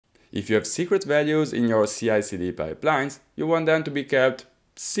If you have secret values in your CI/CD pipelines, you want them to be kept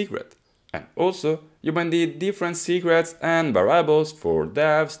secret. And also, you might need different secrets and variables for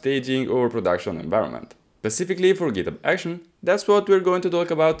dev, staging, or production environment. Specifically for GitHub Action, that's what we're going to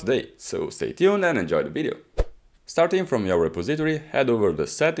talk about today, so stay tuned and enjoy the video. Starting from your repository, head over the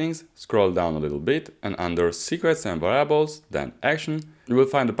settings, scroll down a little bit, and under secrets and variables, then action, you will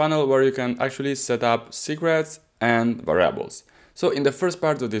find a panel where you can actually set up secrets and variables. So in the first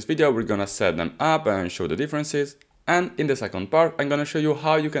part of this video, we're gonna set them up and show the differences. And in the second part, I'm gonna show you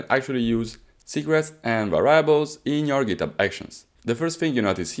how you can actually use secrets and variables in your GitHub Actions. The first thing you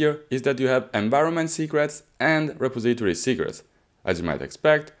notice here is that you have environment secrets and repository secrets. As you might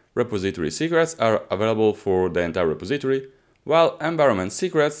expect, repository secrets are available for the entire repository, while environment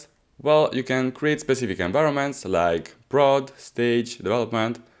secrets, well, you can create specific environments like prod, stage,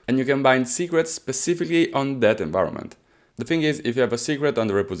 development, and you can bind secrets specifically on that environment. The thing is, if you have a secret on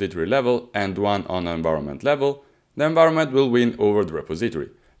the repository level and one on the environment level, the environment will win over the repository.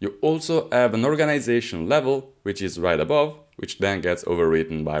 You also have an organization level, which is right above, which then gets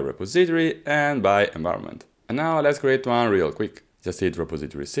overwritten by repository and by environment. And now let's create one real quick. Just hit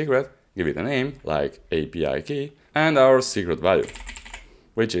repository secret, give it a name like API key, and our secret value,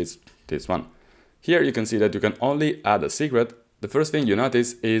 which is this one. Here you can see that you can only add a secret. The first thing you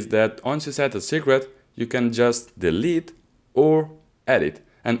notice is that once you set a secret, you can just delete or edit.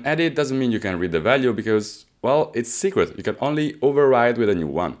 And edit doesn't mean you can read the value because, well, it's secret. You can only override with a new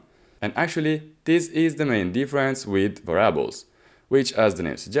one. And actually, this is the main difference with variables, which, as the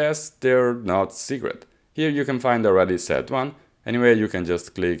name suggests, they're not secret. Here you can find the already set one. Anyway, you can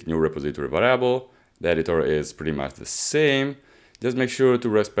just click new repository variable. The editor is pretty much the same. Just make sure to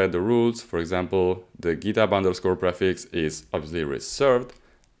respect the rules. For example, the GitHub underscore prefix is obviously reserved.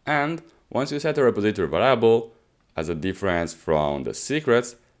 And once you set a repository variable as a difference from the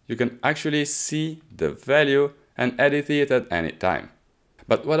secrets, you can actually see the value and edit it at any time.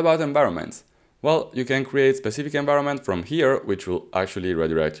 But what about environments? Well, you can create specific environment from here, which will actually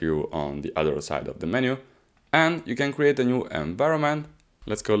redirect you on the other side of the menu. And you can create a new environment.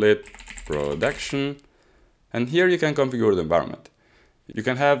 Let's call it production. And here you can configure the environment. You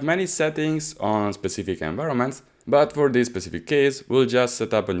can have many settings on specific environments, but for this specific case, we'll just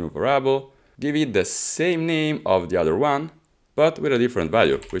set up a new variable, give it the same name of the other one, but with a different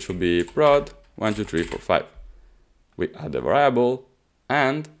value, which will be prod 12345. We add the variable,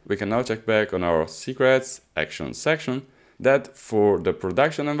 and we can now check back on our secrets actions section that for the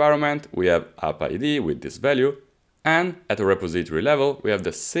production environment, we have app ID with this value, and at a repository level, we have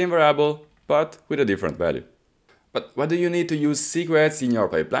the same variable, but with a different value. But why do you need to use secrets in your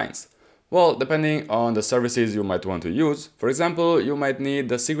pipelines? Well, depending on the services you might want to use, for example, you might need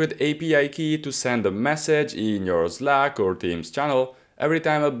the secret API key to send a message in your Slack or Teams channel every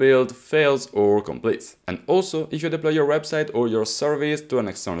time a build fails or completes. And also, if you deploy your website or your service to an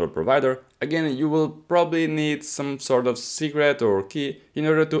external provider, again, you will probably need some sort of secret or key in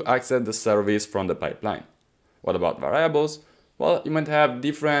order to access the service from the pipeline. What about variables? Well, you might have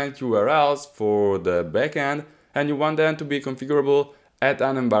different URLs for the backend, and you want them to be configurable at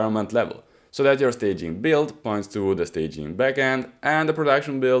an environment level, so that your staging build points to the staging backend and the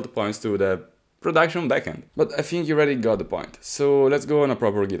production build points to the production backend. But I think you already got the point. So let's go on a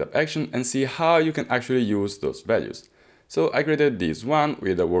proper GitHub action and see how you can actually use those values. So I created this one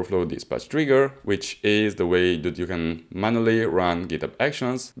with a workflow dispatch trigger, which is the way that you can manually run GitHub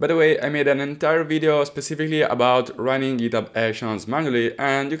Actions. By the way, I made an entire video specifically about running GitHub Actions manually,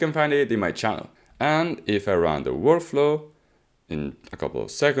 and you can find it in my channel. And if I run the workflow in a couple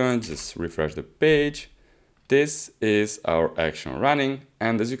of seconds, just refresh the page. This is our action running,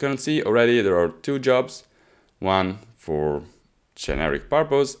 and as you can see already, there are two jobs, one for generic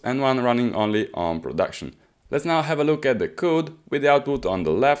purpose and one running only on production. Let's now have a look at the code with the output on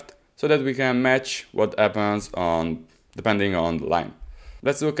the left so that we can match what happens depending on the line.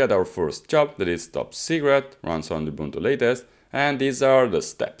 Let's look at our first job, that is top secret, runs on the Ubuntu latest, and these are the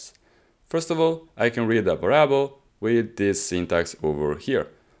steps. First of all, I can read a variable with this syntax over here.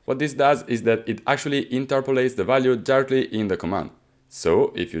 What this does is that it actually interpolates the value directly in the command.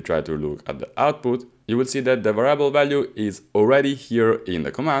 So if you try to look at the output, you will see that the variable value is already here in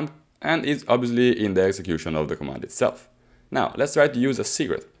the command and is obviously in the execution of the command itself. Now let's try to use a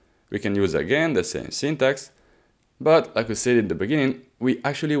secret. We can use again the same syntax, but like we said in the beginning, we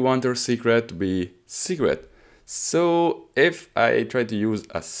actually want our secret to be secret. So if I try to use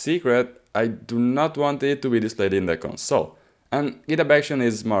a secret, I do not want it to be displayed in the console. And GitHub Action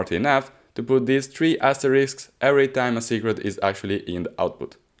is smart enough to put these 3 asterisks every time a secret is actually in the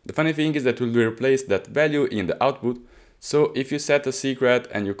output. The funny thing is that we'll replace that value in the output, So if you set a secret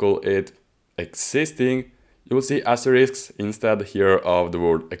and you call it existing, you will see asterisks instead here of the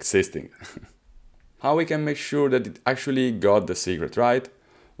word existing. How we can make sure that it actually got the secret right?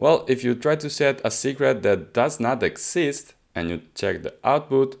 Well, if you try to set a secret that does not exist and you check the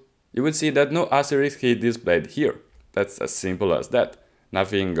output, you will see that no asterisk is displayed here. That's as simple as that.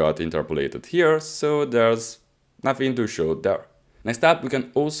 Nothing got interpolated here, so there's nothing to show there. Next up, we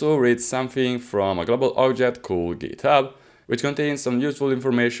can also read something from a global object called GitHub, which contains some useful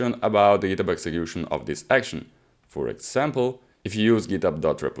information about the GitHub execution of this action. For example, if you use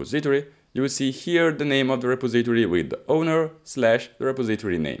github.repository, you will see here the name of the repository with the owner / the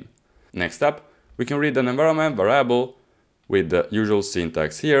repository name. Next up, we can read an environment variable with the usual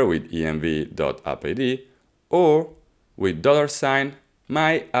syntax here with env.appid or with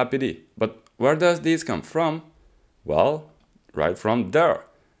 $myAppd. But where does this come from? Well, right from there.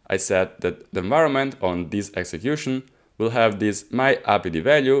 I said that the environment on this execution will have this myAppd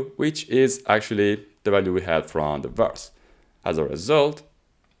value, which is actually the value we had from the verse. As a result,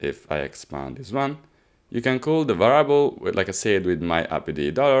 if I expand this one, you can call the variable, like I said, with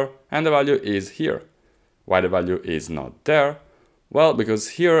myAppd$, and the value is here. Why the value is not there? Well, because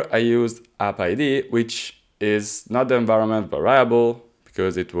here I used appid, which is not the environment variable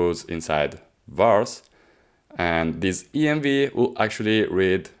because it was inside vars, and this env will actually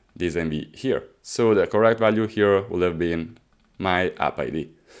read this env here. So the correct value here will have been myAppid.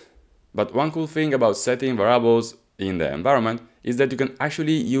 But one cool thing about setting variables in the environment is that you can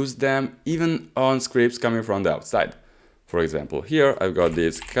actually use them even on scripts coming from the outside. For example, here I've got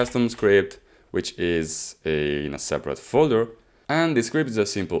this custom script, which is in a separate folder, and the script is a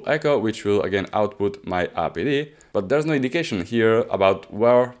simple echo, which will again output myAppd, but there's no indication here about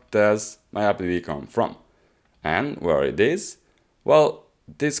where does myAppd come from. And where it is? Well,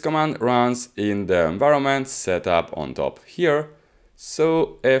 this command runs in the environment set up on top here.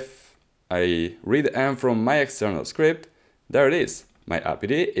 So if I read m from my external script, there it is.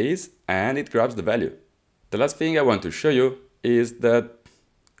 myAppd is, and it grabs the value. The last thing I want to show you is that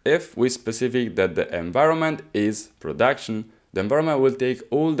if we specify that the environment is production, the environment will take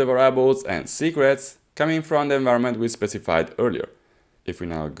all the variables and secrets coming from the environment we specified earlier. If we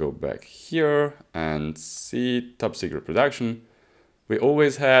now go back here and see top secret production, we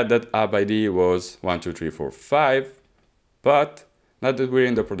always had that app ID was 12345, but now that we're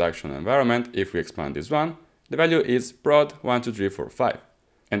in the production environment, if we expand this one, the value is prod 12345.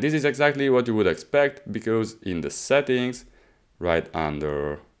 And this is exactly what you would expect, because in the settings, right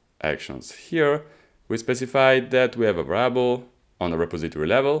under actions here, we specified that we have a variable on the repository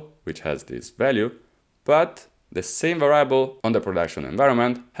level, which has this value, but the same variable on the production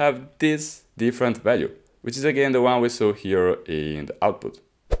environment have this different value, which is again the one we saw here in the output.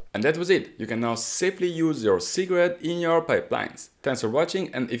 And that was it. You can now safely use your secret in your pipelines. Thanks for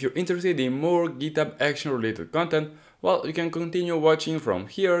watching, and if you're interested in more GitHub Action related content, well, you can continue watching from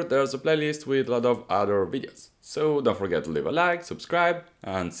here. There's a playlist with a lot of other videos. So don't forget to leave a like, subscribe,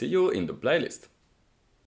 and see you in the playlist.